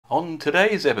On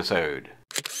today's episode,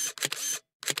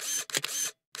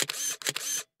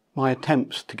 my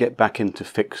attempts to get back into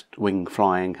fixed wing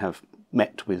flying have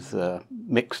met with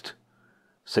mixed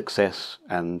success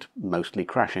and mostly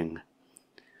crashing.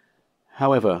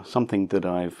 However, something that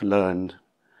I've learned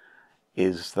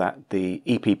is that the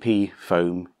EPP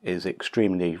foam is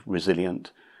extremely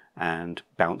resilient and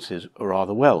bounces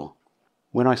rather well.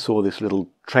 When I saw this little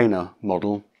trainer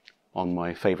model on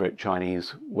my favourite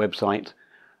Chinese website,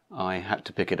 I had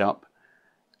to pick it up,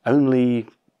 only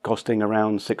costing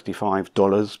around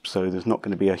 $65, so there's not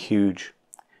going to be a huge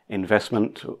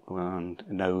investment and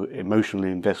no emotional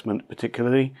investment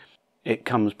particularly. It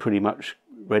comes pretty much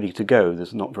ready to go.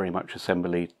 There's not very much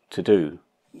assembly to do.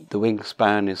 The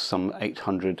wingspan is some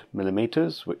 800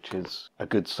 millimeters, which is a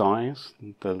good size.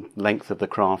 The length of the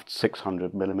craft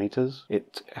 600 millimeters.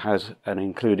 It has an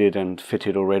included and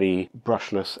fitted already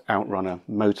brushless outrunner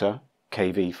motor,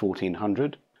 KV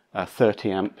 1400, a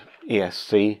 30 amp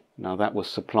ESC. Now that was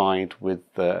supplied with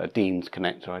a Dean's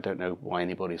connector. I don't know why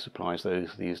anybody supplies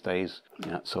those these days.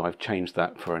 So I've changed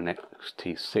that for an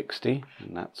XT60,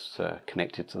 and that's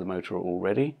connected to the motor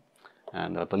already.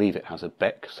 And I believe it has a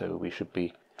beck, so we should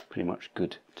be pretty much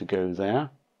good to go there.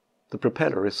 The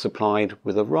propeller is supplied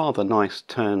with a rather nice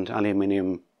turned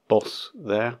aluminium boss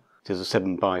there. It is a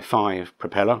 7x5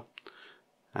 propeller,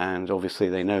 and obviously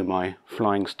they know my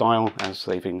flying style as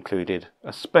they've included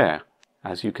a spare.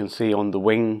 As you can see on the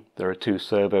wing, there are two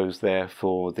servos there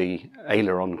for the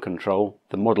aileron control.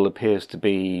 The model appears to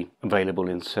be available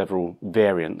in several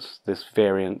variants. This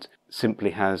variant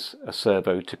simply has a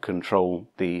servo to control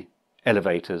the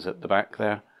elevators at the back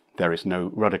there. There is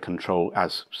no rudder control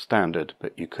as standard,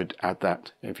 but you could add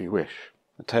that if you wish.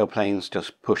 The tailplanes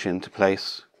just push into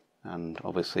place and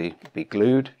obviously be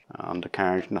glued.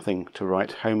 Undercarriage, nothing to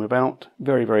write home about.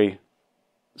 Very, very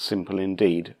simple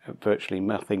indeed. Virtually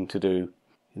nothing to do.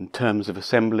 In terms of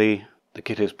assembly, the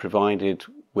kit is provided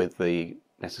with the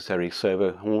necessary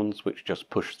servo horns, which just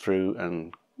push through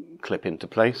and clip into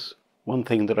place. One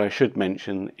thing that I should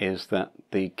mention is that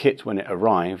the kit, when it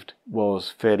arrived,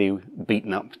 was fairly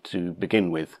beaten up to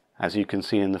begin with. As you can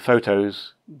see in the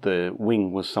photos, the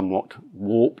wing was somewhat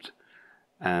warped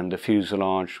and the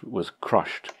fuselage was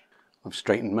crushed. I've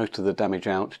straightened most of the damage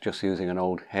out just using an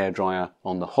old hairdryer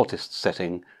on the hottest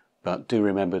setting, but do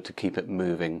remember to keep it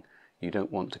moving. You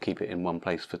don't want to keep it in one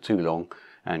place for too long,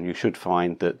 and you should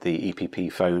find that the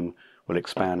EPP foam will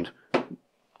expand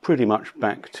pretty much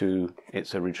back to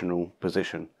its original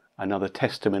position. Another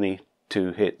testimony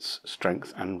to its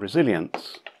strength and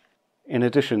resilience. In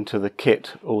addition to the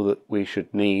kit, all that we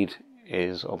should need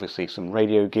is obviously some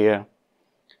radio gear,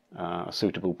 a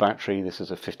suitable battery. This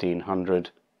is a 1500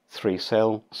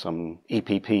 3-cell, some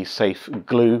EPP safe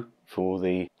glue for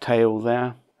the tail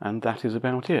there, and that is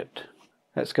about it.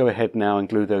 Let's go ahead now and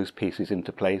glue those pieces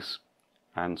into place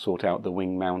and sort out the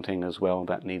wing mounting as well.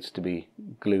 That needs to be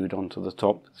glued onto the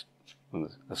top.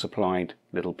 A supplied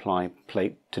little ply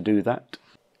plate to do that.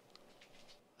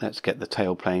 Let's get the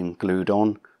tailplane glued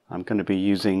on. I'm going to be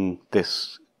using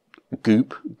this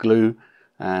goop glue,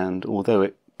 and although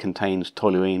it contains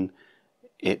toluene,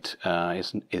 it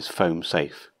is foam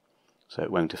safe, so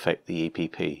it won't affect the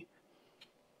EPP.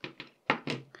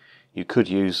 You could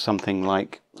use something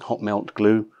like hot melt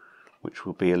glue, which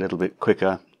will be a little bit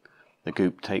quicker. The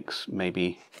goop takes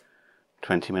maybe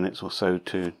 20 minutes or so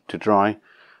to dry,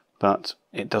 but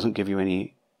it doesn't give you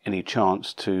any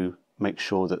chance to make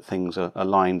sure that things are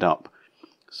lined up.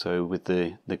 So with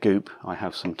the goop, I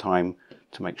have some time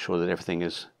to make sure that everything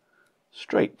is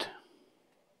straight.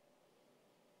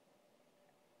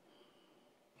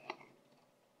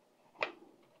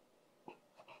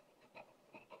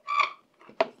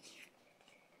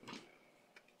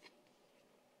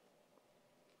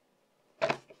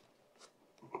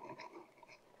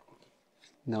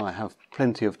 Now I have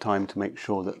plenty of time to make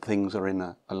sure that things are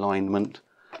in alignment,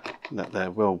 that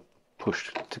they're well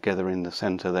pushed together in the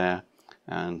center there,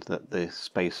 and that the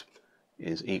space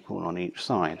is equal on each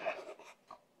side.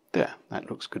 There, that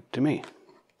looks good to me.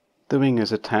 The wing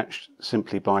is attached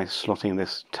simply by slotting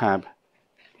this tab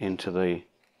into the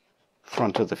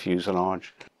front of the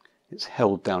fuselage. It's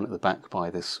held down at the back by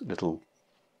this little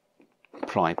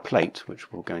ply plate,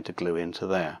 which we're going to glue into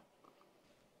there.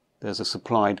 There's a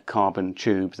supplied carbon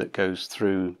tube that goes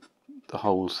through the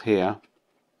holes here,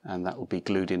 and that will be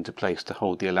glued into place to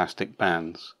hold the elastic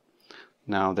bands.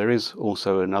 Now there is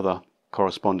also another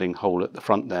corresponding hole at the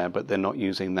front there, but they're not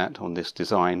using that on this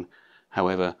design.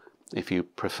 However, if you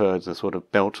preferred the sort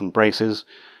of belt and braces,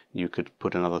 you could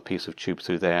put another piece of tube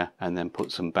through there and then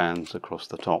put some bands across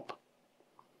the top.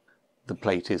 The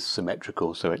plate is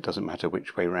symmetrical, so it doesn't matter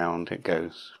which way round it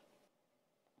goes.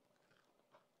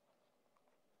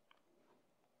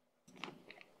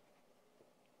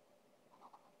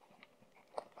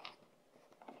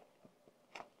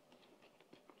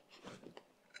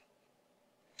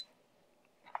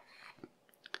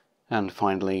 and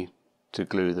finally to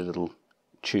glue the little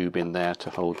tube in there to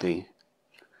hold the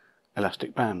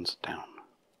elastic bands down.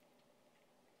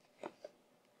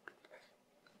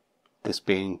 This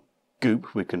being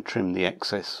goop, we can trim the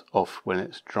excess off when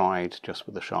it's dried just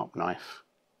with a sharp knife.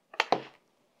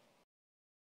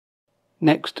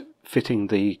 Next, fitting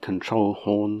the control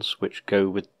horns which go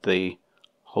with the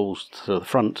holes to the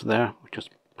front there. We just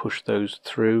push those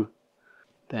through.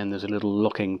 Then there's a little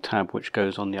locking tab which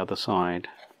goes on the other side.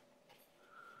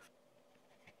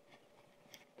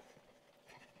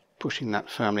 Pushing that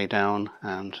firmly down,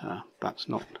 and that's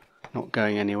not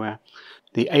going anywhere.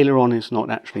 The aileron is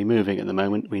not actually moving at the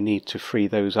moment. We need to free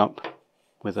those up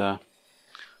with a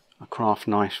craft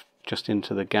knife just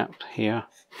into the gap here.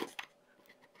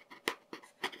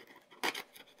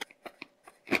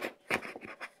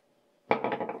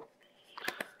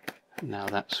 Now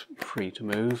that's free to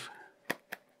move.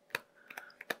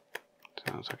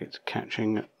 Sounds like it's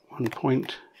catching at one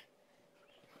point.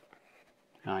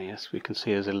 Ah yes, we can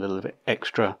see there's a little bit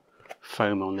extra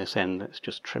foam on this end. Let's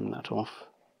just trim that off.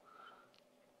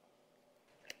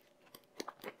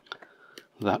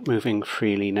 That moving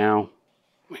freely now,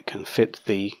 we can fit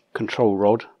the control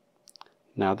rod.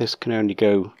 Now this can only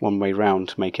go one way round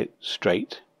to make it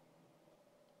straight.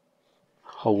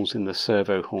 Holes in the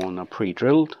servo horn are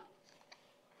pre-drilled.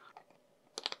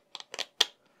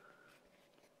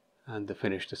 And the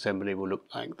finished assembly will look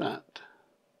like that.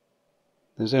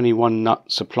 There's only one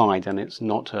nut supplied, and it's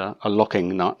not a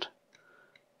locking nut.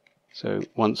 So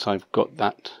once I've got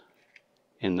that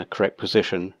in the correct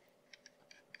position,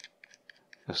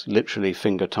 just literally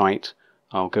finger tight,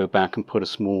 I'll go back and put a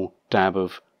small dab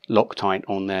of Loctite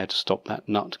on there to stop that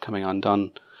nut coming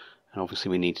undone. And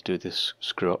obviously we need to do this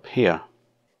screw up here.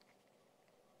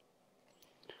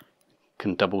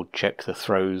 Can double check the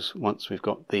throws once we've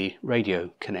got the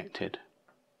radio connected.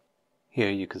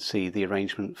 Here you can see the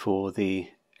arrangement for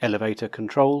the elevator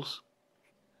controls,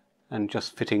 and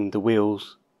just fitting the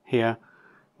wheels here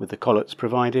with the collets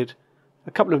provided.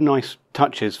 A couple of nice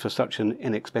touches for such an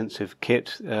inexpensive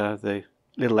kit. The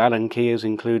little Allen key is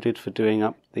included for doing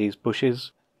up these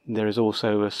bushes. There is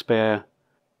also a spare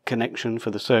connection for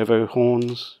the servo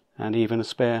horns, and even a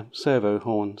spare servo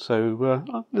horn, so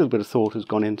a little bit of thought has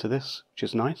gone into this, which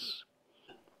is nice.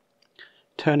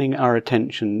 Turning our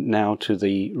attention now to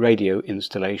the radio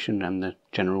installation and the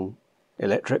general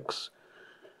electrics.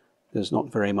 There's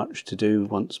not very much to do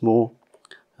once more.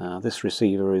 This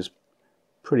receiver is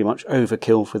pretty much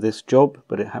overkill for this job,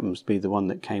 but it happens to be the one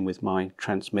that came with my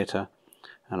transmitter,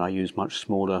 and I use much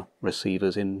smaller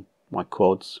receivers in my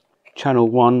quads. Channel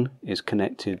 1 is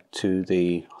connected to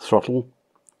the throttle.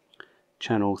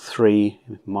 Channel 3,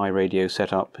 my radio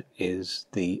setup, is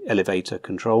the elevator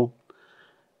control,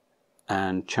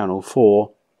 and channel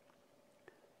 4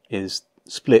 is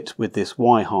split with this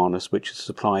Y harness which is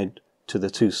supplied to the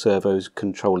two servos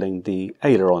controlling the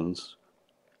ailerons.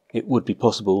 It would be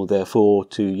possible therefore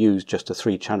to use just a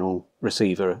 3-channel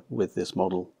receiver with this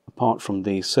model. Apart from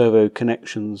the servo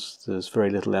connections, there's very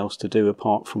little else to do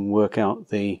apart from work out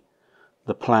the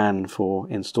plan for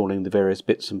installing the various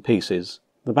bits and pieces.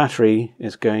 The battery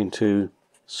is going to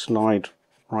slide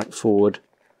right forward.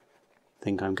 I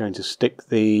think I'm going to stick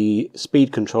the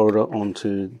speed controller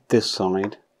onto this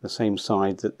side, the same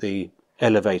side that the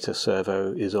elevator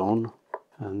servo is on,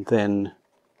 and then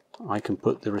I can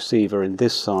put the receiver in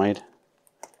this side.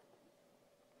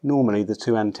 Normally the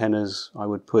two antennas I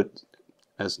would put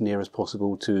as near as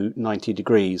possible to 90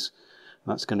 degrees.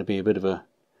 That's going to be a bit of a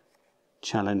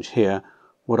challenge here.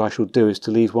 What I shall do is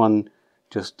to leave one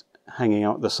just hanging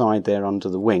out the side there under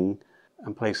the wing,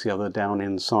 and place the other down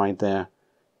inside there,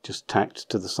 just tacked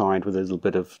to the side with a little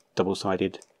bit of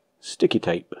double-sided sticky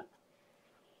tape.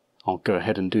 I'll go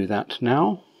ahead and do that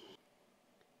now.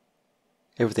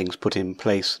 Everything's put in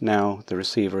place now. The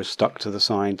receiver is stuck to the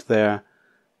side there,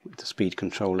 with the speed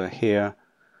controller here,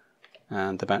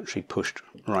 and the battery pushed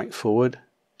right forward.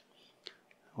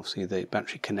 Obviously the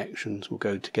battery connections will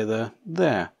go together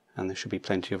there, and there should be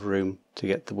plenty of room to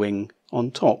get the wing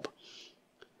on top.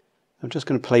 I'm just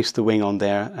going to place the wing on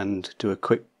there and do a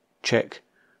quick check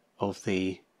of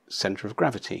the centre of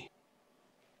gravity.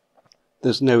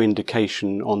 There's no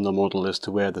indication on the model as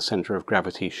to where the centre of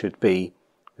gravity should be.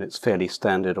 It's fairly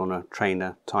standard on a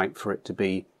trainer type for it to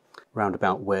be round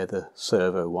about where the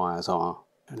servo wires are.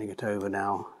 Turning it over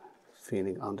now,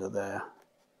 feeling under there.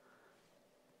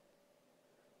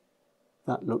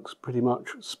 That looks pretty much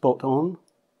spot on.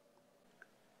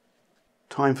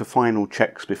 Time for final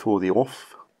checks before the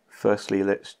off. Firstly,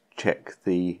 let's check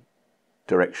the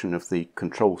direction of the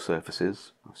control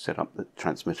surfaces. I've set up the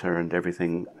transmitter and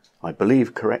everything, I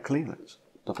believe, correctly. Let's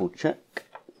double check.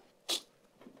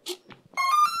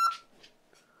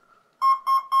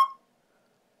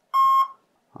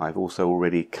 I've also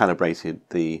already calibrated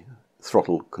the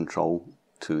throttle control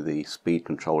to the speed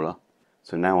controller.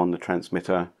 So now on the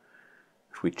transmitter,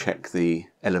 if we check the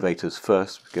elevators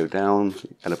first, we go down,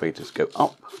 elevators go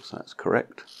up, so that's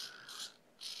correct.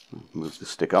 Move the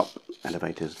stick up,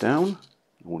 elevators down,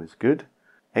 all is good.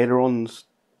 Ailerons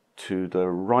to the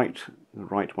right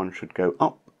one should go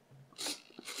up,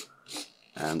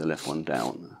 and the left one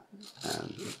down,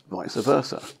 and vice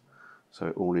versa. So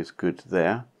all is good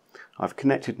there. I've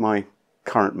connected my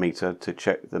current meter to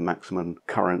check the maximum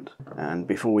current, and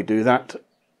before we do that,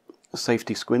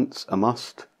 safety squints a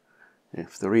must.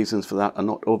 If the reasons for that are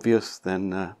not obvious,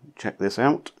 then check this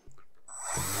out.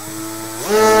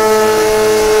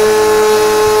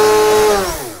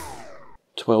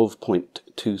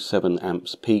 12.27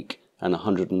 amps peak and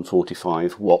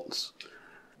 145 watts.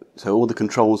 So all the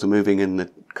controls are moving in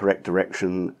the correct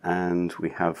direction and we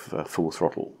have full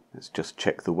throttle. Let's just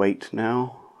check the weight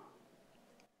now.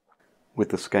 With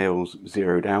the scales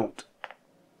zeroed out,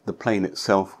 the plane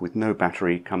itself with no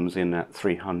battery comes in at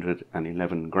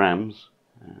 311 grams,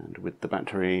 and with the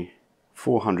battery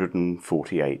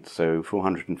 448, so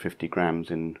 450 grams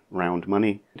in round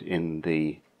money. In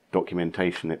the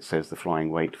documentation it says the flying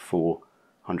weight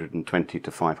 420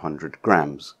 to 500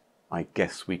 grams. I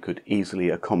guess we could easily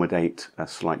accommodate a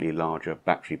slightly larger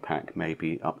battery pack,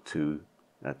 maybe up to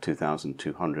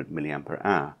 2200 milliampere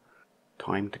hour.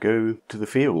 Time to go to the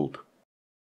field.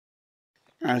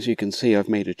 As you can see, I've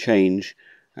made a change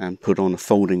and put on a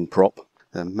folding prop.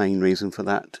 The main reason for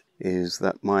that is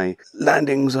that my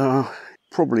landings are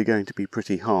probably going to be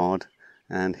pretty hard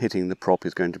and hitting the prop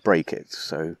is going to break it.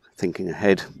 So thinking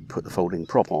ahead, put the folding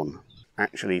prop on.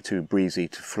 Actually too breezy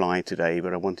to fly today,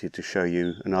 but I wanted to show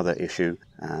you another issue,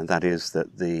 and that is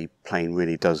that the plane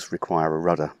really does require a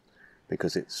rudder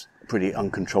because it's pretty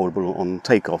uncontrollable on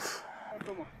takeoff.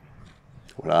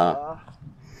 Voila.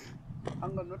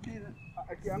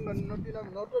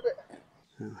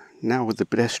 Now with the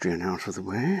pedestrian out of the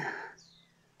way.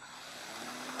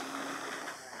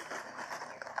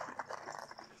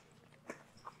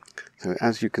 So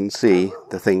as you can see,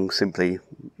 the thing simply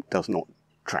does not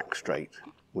track straight.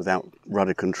 Without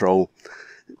rudder control,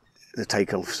 the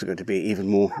takeoffs are going to be even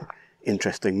more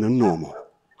interesting than normal.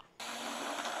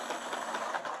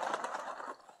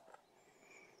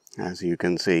 As you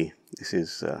can see, this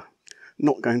is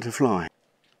not going to fly.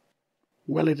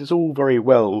 Well, it is all very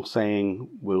well saying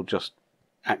we'll just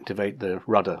activate the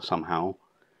rudder somehow.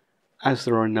 As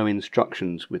there are no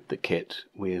instructions with the kit,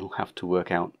 we'll have to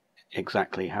work out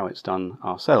exactly how it's done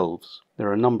ourselves. There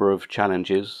are a number of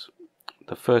challenges.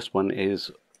 The first one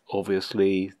is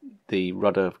obviously the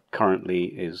rudder currently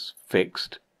is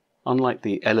fixed. Unlike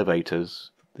the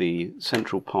elevators, the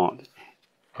central part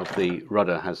of the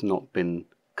rudder has not been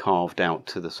carved out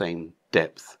to the same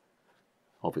depth,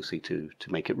 obviously to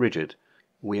make it rigid.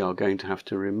 We are going to have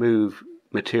to remove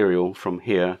material from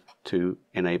here to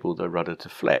enable the rudder to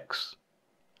flex.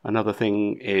 Another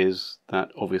thing is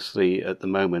that obviously at the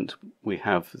moment we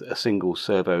have a single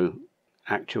servo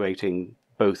actuating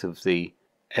both of the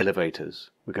elevators.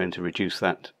 We're going to reduce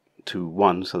that to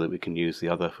one so that we can use the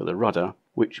other for the rudder,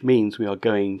 which means we are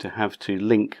going to have to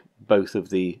link both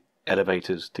of the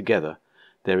elevators together.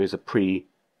 There is a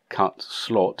pre-cut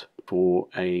slot for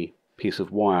a piece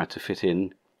of wire to fit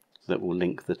in that will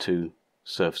link the two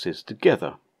surfaces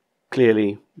together.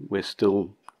 Clearly we're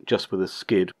still just with a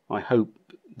skid. I hope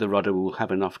the rudder will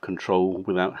have enough control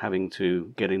without having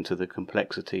to get into the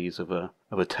complexities of a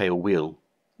tail wheel.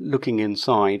 Looking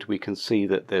inside, we can see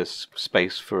that there's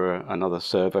space for another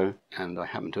servo, and I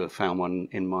happen to have found one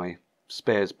in my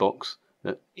spares box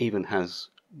that even has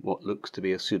what looks to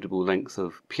be a suitable length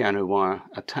of piano wire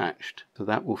attached. So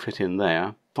that will fit in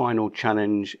there. Final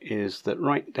challenge is that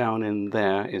right down in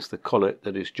there is the collet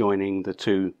that is joining the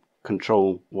two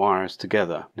control wires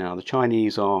together. Now the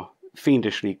Chinese are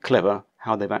fiendishly clever.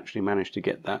 How they've actually managed to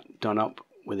get that done up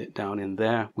with it down in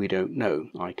there, we don't know.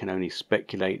 I can only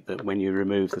speculate that when you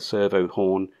remove the servo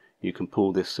horn, you can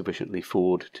pull this sufficiently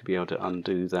forward to be able to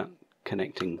undo that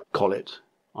connecting collet.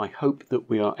 I hope that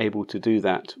we are able to do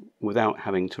that without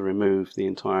having to remove the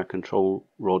entire control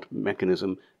rod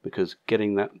mechanism, because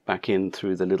getting that back in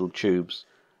through the little tubes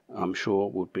I'm sure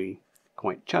would be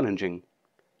quite challenging.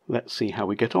 Let's see how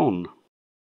we get on.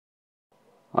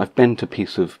 I've bent a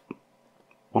piece of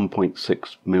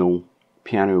 1.6mm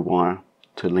piano wire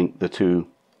to link the two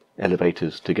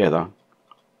elevators together.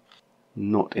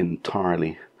 Not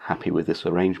entirely happy with this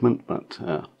arrangement, but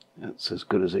it's as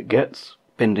good as it gets.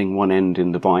 Bending one end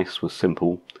in the vise was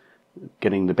simple.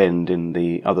 Getting the bend in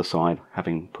the other side,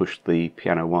 having pushed the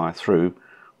piano wire through,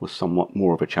 was somewhat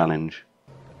more of a challenge.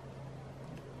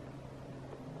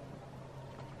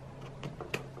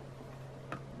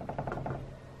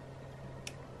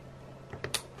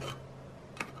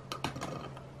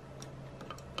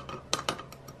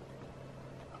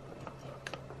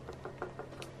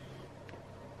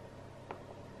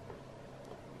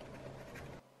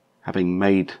 Having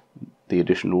made the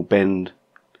additional bend,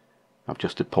 I've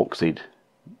just epoxied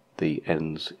the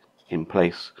ends in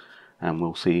place, and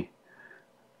we'll see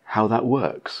how that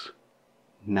works.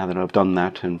 Now that I've done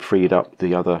that and freed up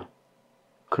the other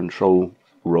control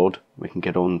rod, we can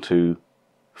get on to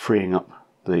freeing up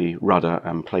the rudder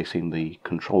and placing the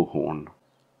control horn.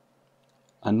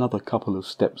 Another couple of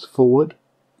steps forward.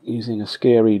 Using a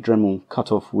scary Dremel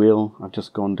cut-off wheel, I've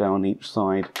just gone down each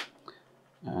side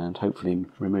and hopefully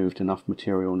removed enough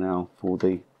material now for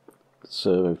the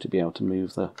servo to be able to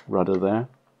move the rudder there.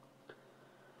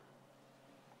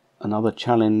 Another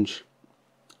challenge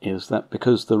is that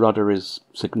because the rudder is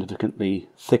significantly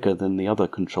thicker than the other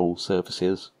control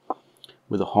surfaces,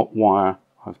 with a hot wire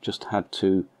I've just had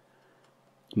to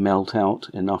melt out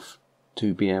enough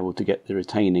to be able to get the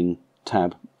retaining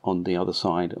tab on the other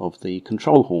side of the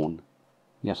control horn.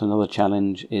 Yet another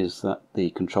challenge is that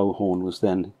the control horn was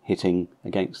then hitting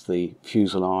against the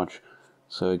fuselage,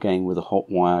 so again with a hot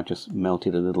wire just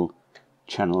melted a little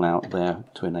channel out there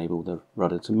to enable the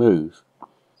rudder to move.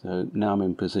 So now I'm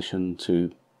in position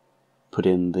to put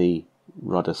in the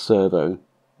rudder servo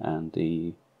and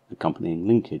the accompanying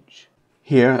linkage.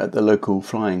 Here at the local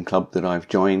flying club that I've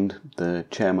joined, the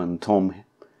chairman Tom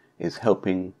is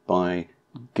helping by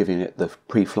giving it the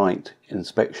pre-flight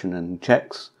inspection and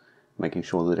checks, making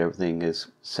sure that everything is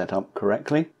set up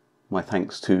correctly. My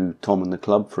thanks to Tom and the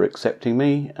club for accepting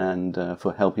me and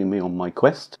for helping me on my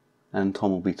quest. And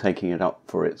Tom will be taking it up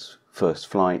for its first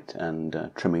flight and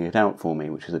trimming it out for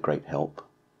me, which is a great help.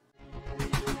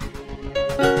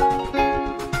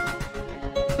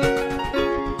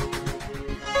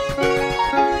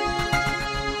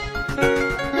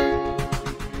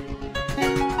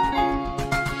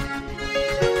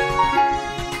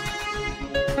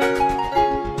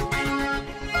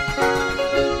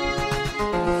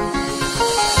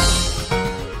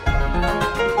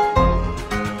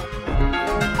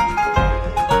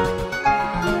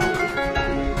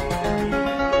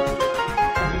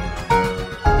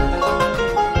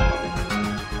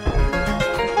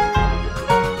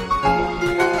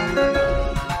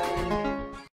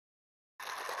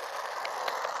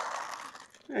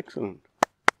 Excellent.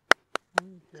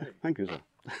 Okay. Thank you, sir.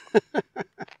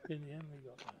 In the end we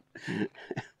got that.